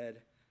Peter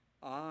said,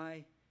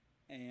 I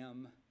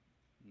am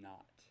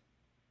not.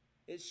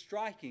 It's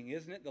striking,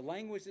 isn't it? The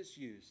language that's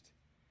used.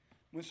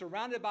 When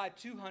surrounded by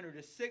 200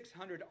 to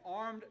 600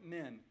 armed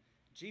men,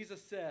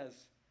 Jesus says,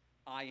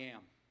 I am.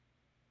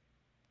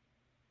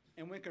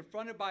 And when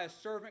confronted by a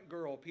servant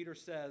girl, Peter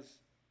says,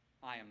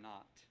 I am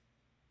not.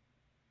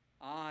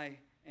 I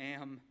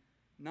am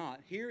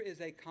not. Here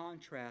is a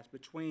contrast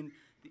between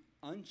the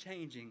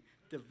unchanging,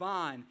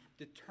 divine,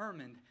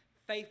 determined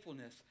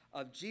faithfulness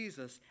of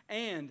Jesus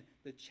and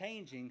the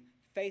changing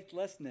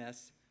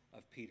faithlessness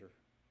of Peter.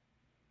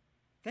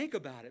 Think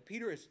about it.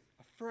 Peter is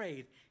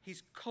afraid.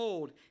 He's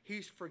cold.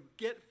 He's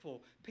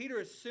forgetful. Peter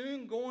is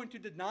soon going to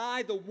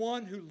deny the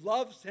one who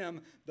loves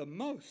him the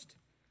most.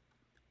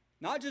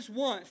 Not just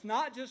once,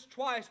 not just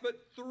twice,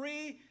 but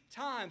 3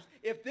 times.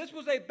 If this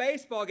was a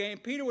baseball game,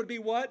 Peter would be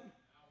what?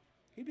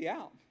 He'd be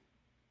out.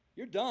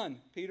 You're done,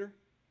 Peter.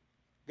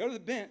 Go to the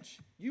bench.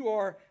 You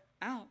are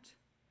out.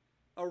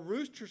 A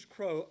rooster's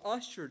crow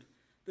ushered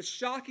the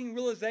shocking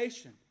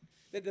realization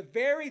that the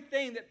very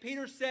thing that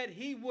Peter said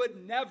he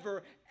would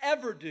never,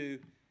 ever do,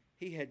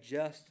 he had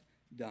just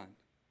done.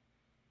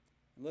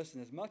 And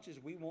listen, as much as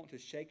we want to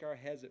shake our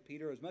heads at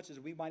Peter, as much as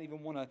we might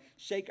even want to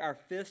shake our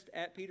fist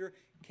at Peter,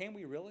 can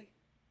we really?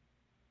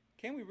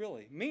 Can we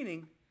really?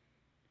 Meaning,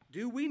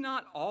 do we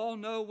not all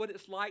know what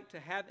it's like to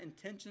have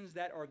intentions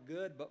that are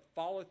good but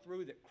follow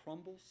through that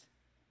crumbles?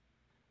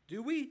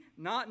 Do we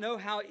not know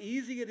how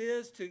easy it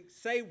is to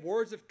say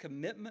words of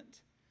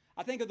commitment?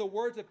 I think of the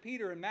words of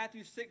Peter in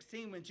Matthew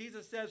 16 when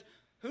Jesus says,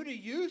 "Who do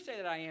you say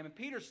that I am?" And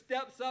Peter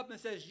steps up and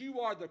says, "You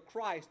are the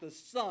Christ, the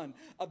Son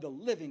of the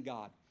living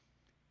God."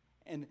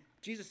 And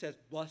Jesus says,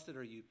 "Blessed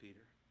are you,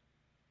 Peter."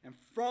 And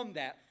from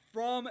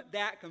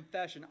that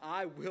confession,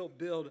 I will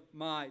build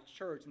my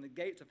church, and the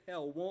gates of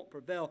hell won't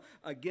prevail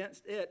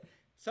against it.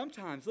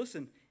 Sometimes,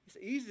 listen, it's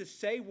easy to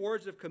say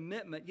words of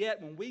commitment,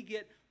 yet when we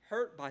get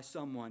hurt by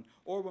someone,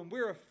 or when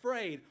we're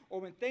afraid, or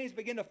when things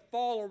begin to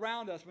fall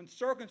around us, when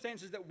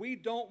circumstances that we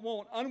don't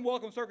want,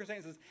 unwelcome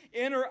circumstances,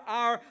 enter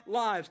our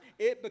lives,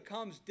 it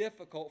becomes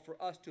difficult for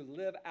us to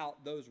live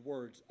out those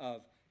words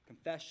of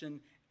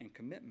confession and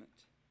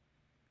commitment.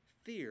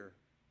 Fear,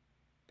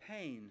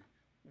 pain,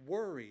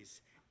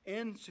 worries,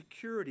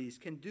 insecurities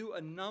can do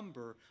a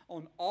number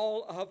on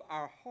all of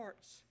our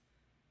hearts.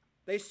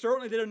 They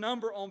certainly did a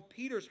number on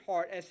Peter's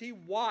heart as he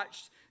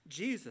watched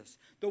Jesus,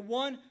 the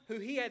one who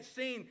he had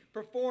seen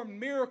perform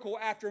miracle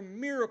after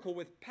miracle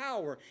with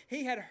power.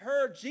 He had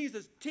heard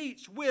Jesus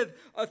teach with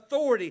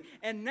authority,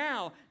 and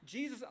now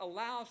Jesus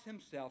allows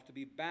himself to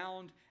be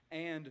bound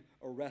and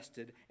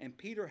arrested. And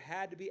Peter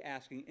had to be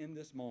asking in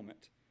this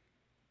moment,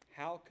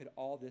 how could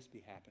all this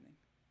be happening?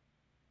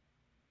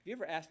 Have you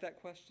ever asked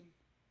that question?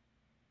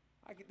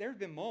 There have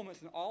been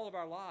moments in all of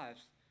our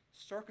lives,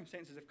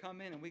 circumstances have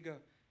come in and we go,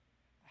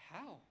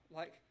 how?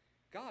 Like,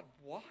 God,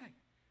 why?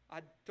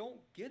 I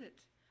don't get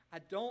it. I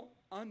don't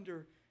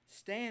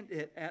understand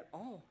it at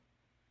all.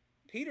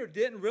 Peter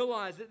didn't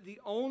realize that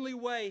the only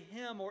way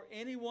him or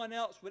anyone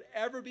else would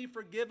ever be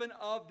forgiven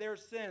of their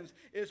sins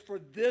is for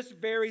this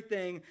very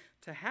thing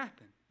to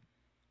happen.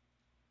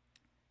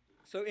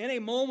 So in a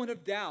moment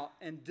of doubt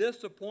and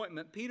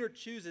disappointment, Peter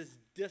chooses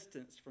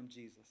distance from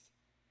Jesus.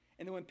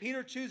 And when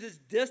Peter chooses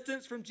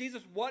distance from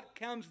Jesus, what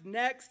comes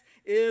next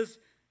is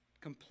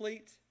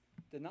complete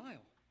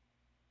denial.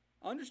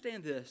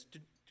 Understand this,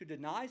 to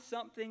deny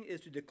something is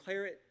to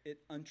declare it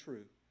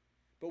untrue.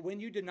 But when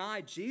you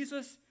deny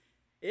Jesus,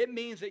 it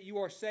means that you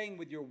are saying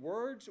with your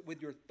words,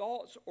 with your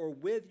thoughts, or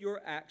with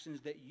your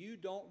actions that you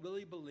don't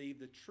really believe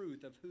the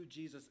truth of who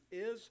Jesus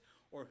is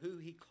or who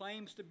he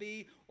claims to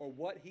be or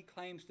what he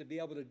claims to be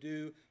able to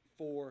do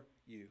for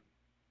you.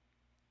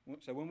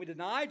 So when we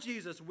deny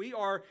Jesus, we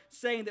are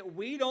saying that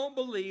we don't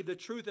believe the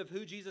truth of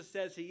who Jesus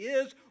says he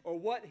is or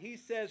what he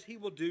says he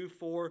will do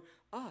for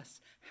us.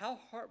 How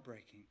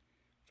heartbreaking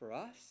for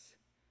us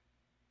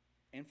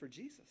and for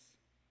Jesus.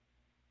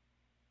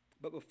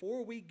 But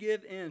before we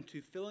give in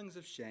to feelings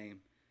of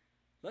shame,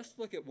 let's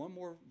look at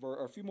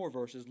a few more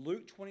verses.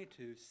 Luke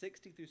 22,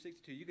 60 through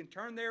 62. You can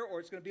turn there or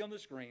it's going to be on the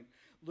screen.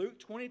 Luke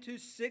 22,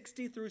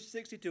 60 through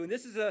 62. And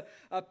this is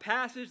a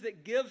passage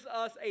that gives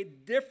us a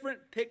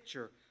different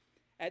picture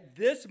at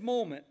this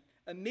moment,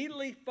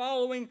 immediately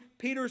following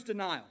Peter's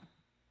denial.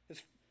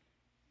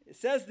 It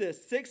says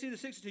this, 60 to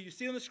 62, you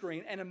see on the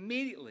screen, and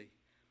immediately,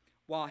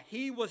 while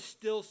he was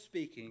still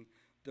speaking,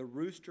 the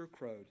rooster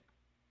crowed.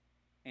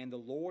 And the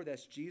Lord,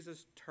 that's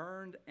Jesus,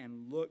 turned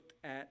and looked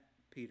at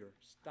Peter.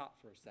 Stop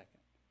for a second.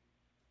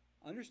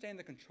 Understand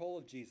the control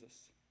of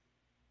Jesus.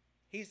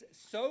 He's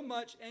so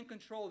much in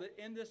control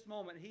that in this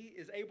moment, he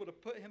is able to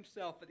put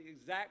himself at the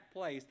exact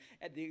place,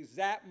 at the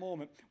exact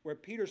moment where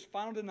Peter's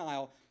final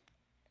denial,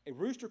 a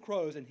rooster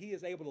crows, and he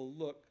is able to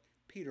look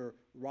Peter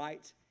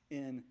right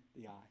in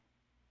the eye.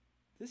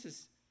 This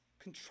is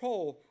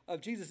control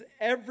of Jesus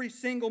every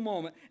single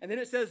moment. And then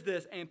it says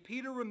this, and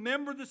Peter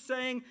remembered the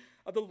saying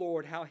of the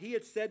Lord, how he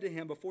had said to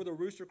him, before the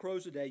rooster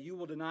crows today, you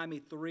will deny me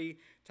 3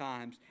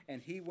 times.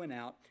 And he went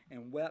out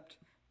and wept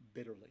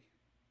bitterly.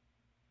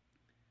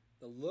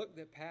 The look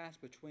that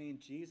passed between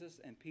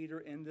Jesus and Peter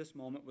in this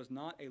moment was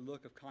not a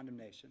look of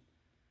condemnation.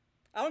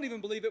 I don't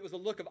even believe it was a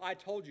look of I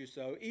told you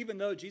so, even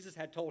though Jesus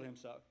had told him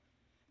so.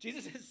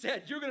 Jesus had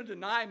said, you're going to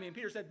deny me. And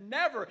Peter said,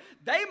 never.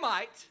 They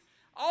might.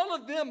 All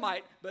of them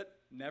might, but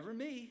never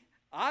me.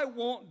 I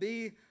won't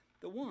be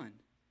the one.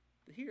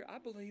 But here, I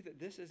believe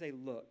that this is a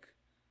look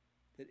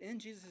that in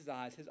Jesus'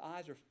 eyes, his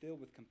eyes are filled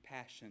with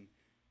compassion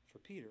for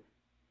Peter.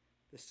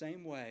 The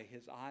same way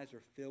his eyes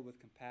are filled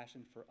with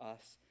compassion for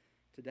us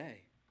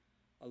today.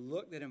 A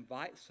look that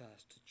invites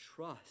us to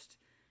trust,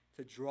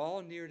 to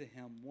draw near to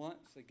him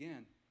once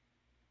again.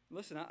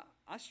 Listen,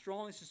 I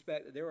strongly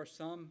suspect that there are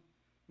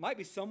might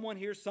be someone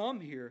here, some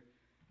here,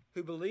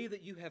 who believe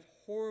that you have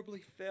horribly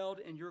failed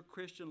in your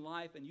Christian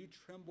life and you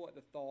tremble at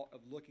the thought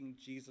of looking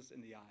Jesus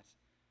in the eyes.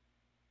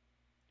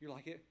 You're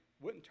like, it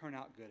wouldn't turn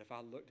out good if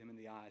I looked him in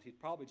the eyes. He'd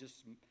probably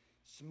just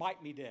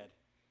smite me dead.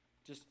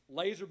 Just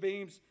laser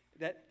beams.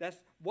 That's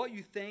what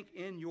you think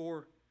in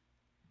your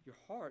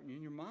heart and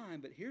in your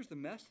mind. But here's the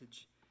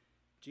message.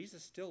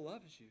 Jesus still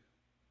loves you.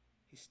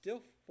 He's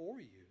still for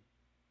you.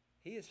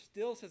 He is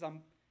still says, I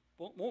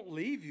won't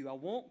leave you. I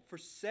won't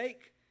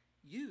forsake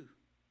you.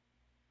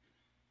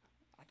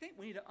 I think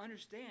we need to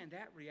understand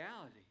that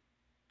reality.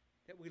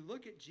 That we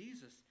look at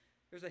Jesus.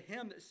 There's a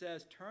hymn that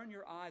says, turn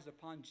your eyes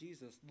upon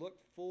Jesus. Look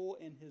full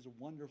in his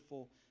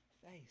wonderful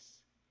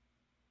face.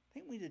 I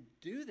think we need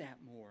to do that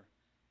more.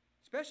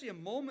 Especially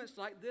in moments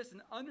like this,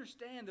 and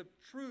understand the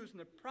truths and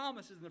the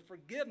promises and the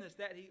forgiveness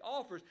that he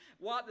offers,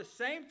 while at the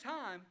same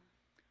time,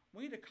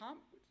 we need to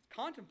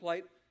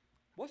contemplate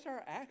what's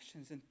our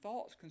actions and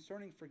thoughts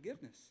concerning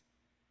forgiveness.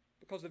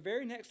 Because the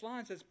very next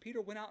line says,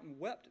 Peter went out and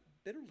wept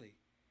bitterly.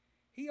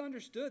 He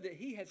understood that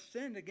he had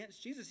sinned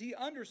against Jesus. He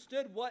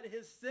understood what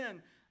his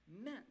sin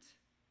meant.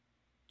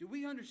 Do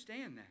we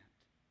understand that?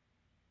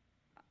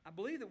 I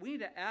believe that we need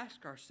to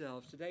ask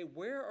ourselves today,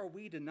 where are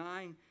we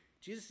denying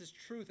Jesus'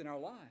 truth in our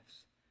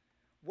lives?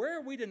 Where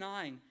are we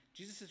denying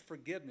Jesus'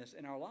 forgiveness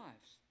in our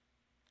lives?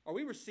 Are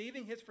we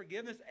receiving his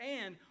forgiveness,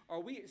 and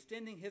are we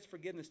extending his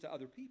forgiveness to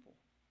other people?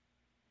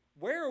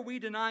 Where are we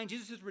denying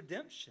Jesus'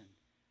 redemption?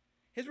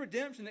 His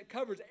redemption that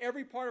covers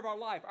every part of our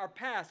life, our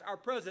past, our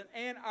present,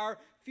 and our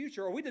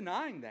future. Are we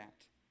denying that?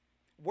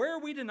 Where are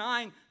we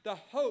denying the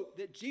hope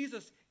that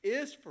Jesus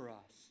is for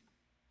us?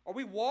 Are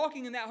we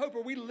walking in that hope?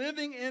 Are we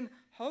living in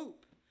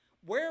hope?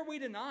 Where are we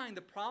denying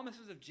the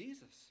promises of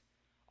Jesus?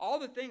 All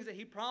the things that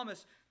he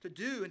promised to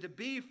do and to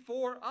be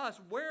for us.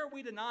 Where are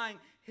we denying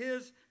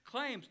his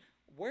claims?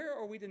 Where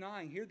are we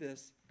denying, hear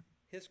this,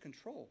 his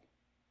control?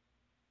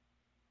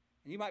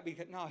 And you might be,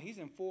 no, he's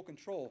in full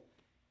control.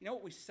 You know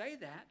what? We say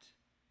that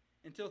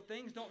until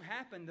things don't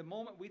happen the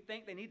moment we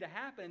think they need to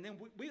happen. And then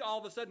we all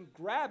of a sudden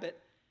grab it.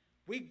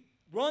 We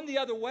run the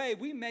other way.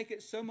 We make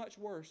it so much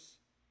worse.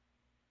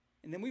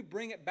 And then we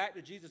bring it back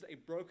to Jesus, a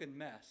broken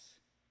mess.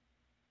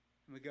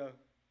 And we go,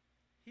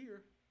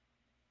 here.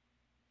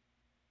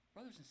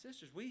 Brothers and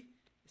sisters,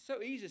 it's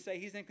so easy to say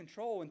he's in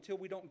control until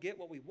we don't get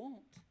what we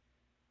want.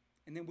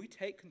 And then we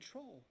take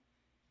control.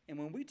 And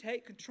when we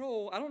take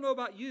control, I don't know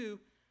about you,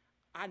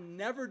 I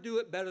never do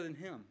it better than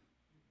him.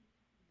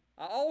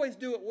 I always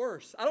do it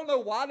worse. I don't know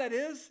why that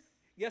is.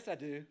 Yes, I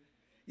do.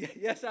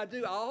 Yes, I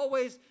do. I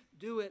always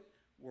do it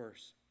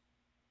worse.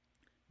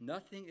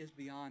 Nothing is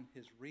beyond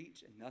his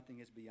reach and nothing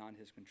is beyond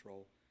his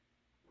control,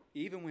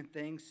 even when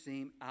things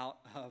seem out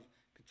of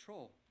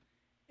control.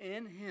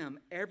 In him,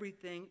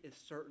 everything is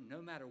certain,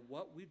 no matter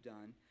what we've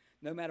done,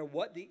 no matter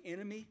what the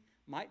enemy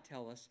might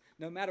tell us,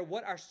 no matter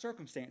what our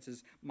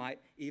circumstances might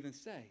even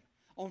say.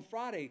 On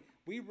Friday,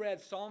 we read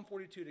Psalm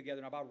 42 together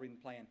in our Bible reading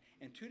plan,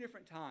 and 2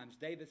 different times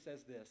David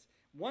says this.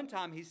 One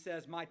time he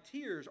says, my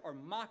tears are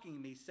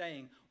mocking me,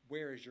 saying,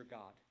 where is your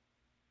God?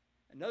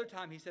 Another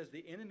time he says,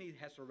 the enemy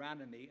has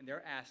surrounded me, and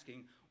they're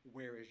asking,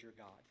 where is your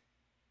God?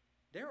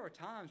 There are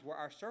times where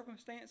our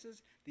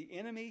circumstances, the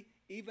enemy,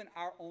 even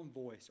our own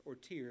voice or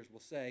tears will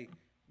say,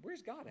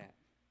 where's God at?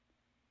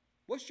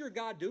 What's your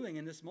God doing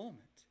in this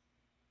moment?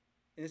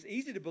 And it's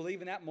easy to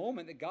believe in that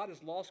moment that God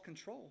has lost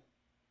control.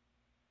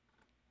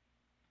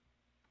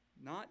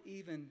 Not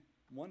even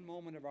one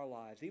moment of our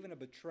lives, even a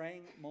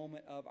betraying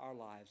moment of our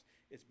lives,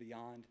 is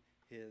beyond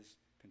his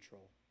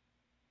control.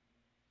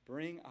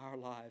 Bring our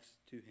lives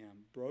to him,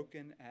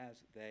 broken as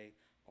they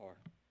are.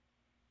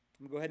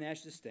 I'm going to go ahead and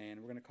ask you to stand.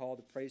 We're going to call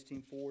the praise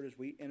team forward as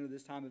we enter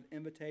this time of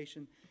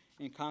invitation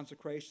and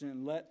consecration,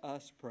 and let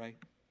us pray.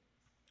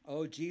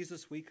 Oh,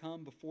 Jesus, we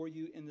come before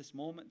you in this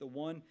moment. The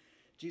one,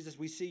 Jesus,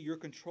 we see your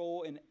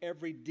control in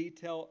every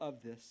detail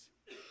of this.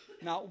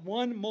 Not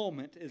one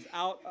moment is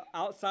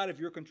outside of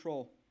your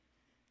control.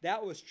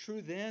 That was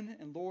true then,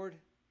 and Lord,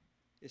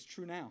 is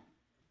true now.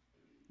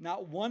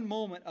 Not one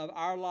moment of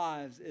our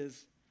lives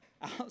is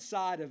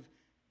outside of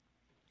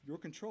your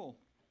control.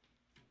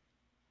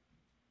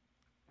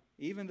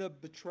 Even the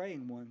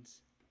betraying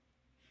ones.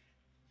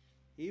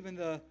 Even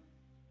the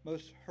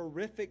most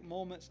horrific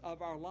moments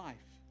of our life.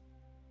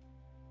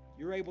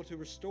 You're able to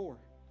restore.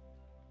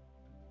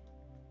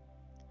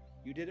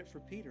 You did it for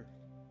Peter.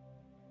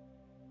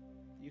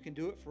 You can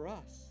do it for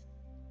us.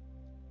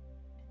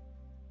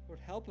 Lord,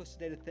 help us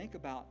today to think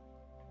about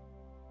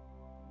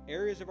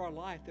areas of our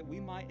life that we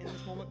might in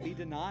this moment be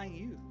denying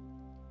you.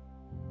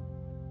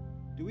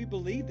 Do we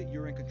believe that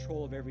you're in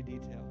control of every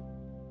detail?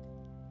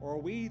 Or are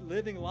we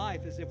living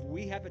life as if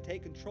we have to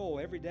take control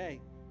every day,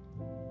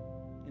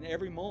 in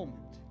every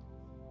moment?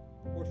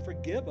 Lord,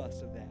 forgive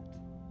us of that.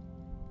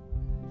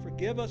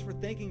 Forgive us for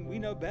thinking we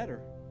know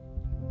better.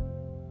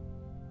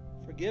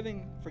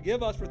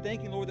 Forgive us for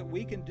thinking, Lord, that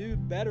we can do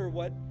better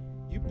what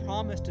you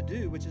promised to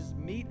do, which is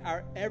meet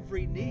our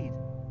every need.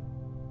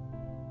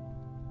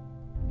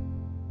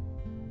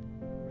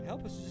 Lord, help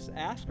help us just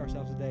ask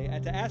ourselves today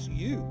and to ask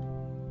you,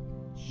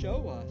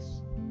 show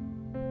us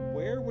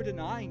where we're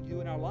denying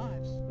you in our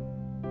lives.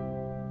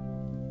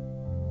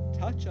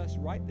 Touch us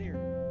right there.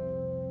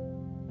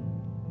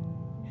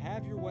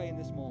 Have your way in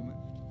this moment.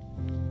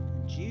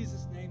 In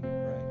Jesus' name we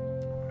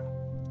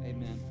pray.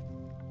 Amen.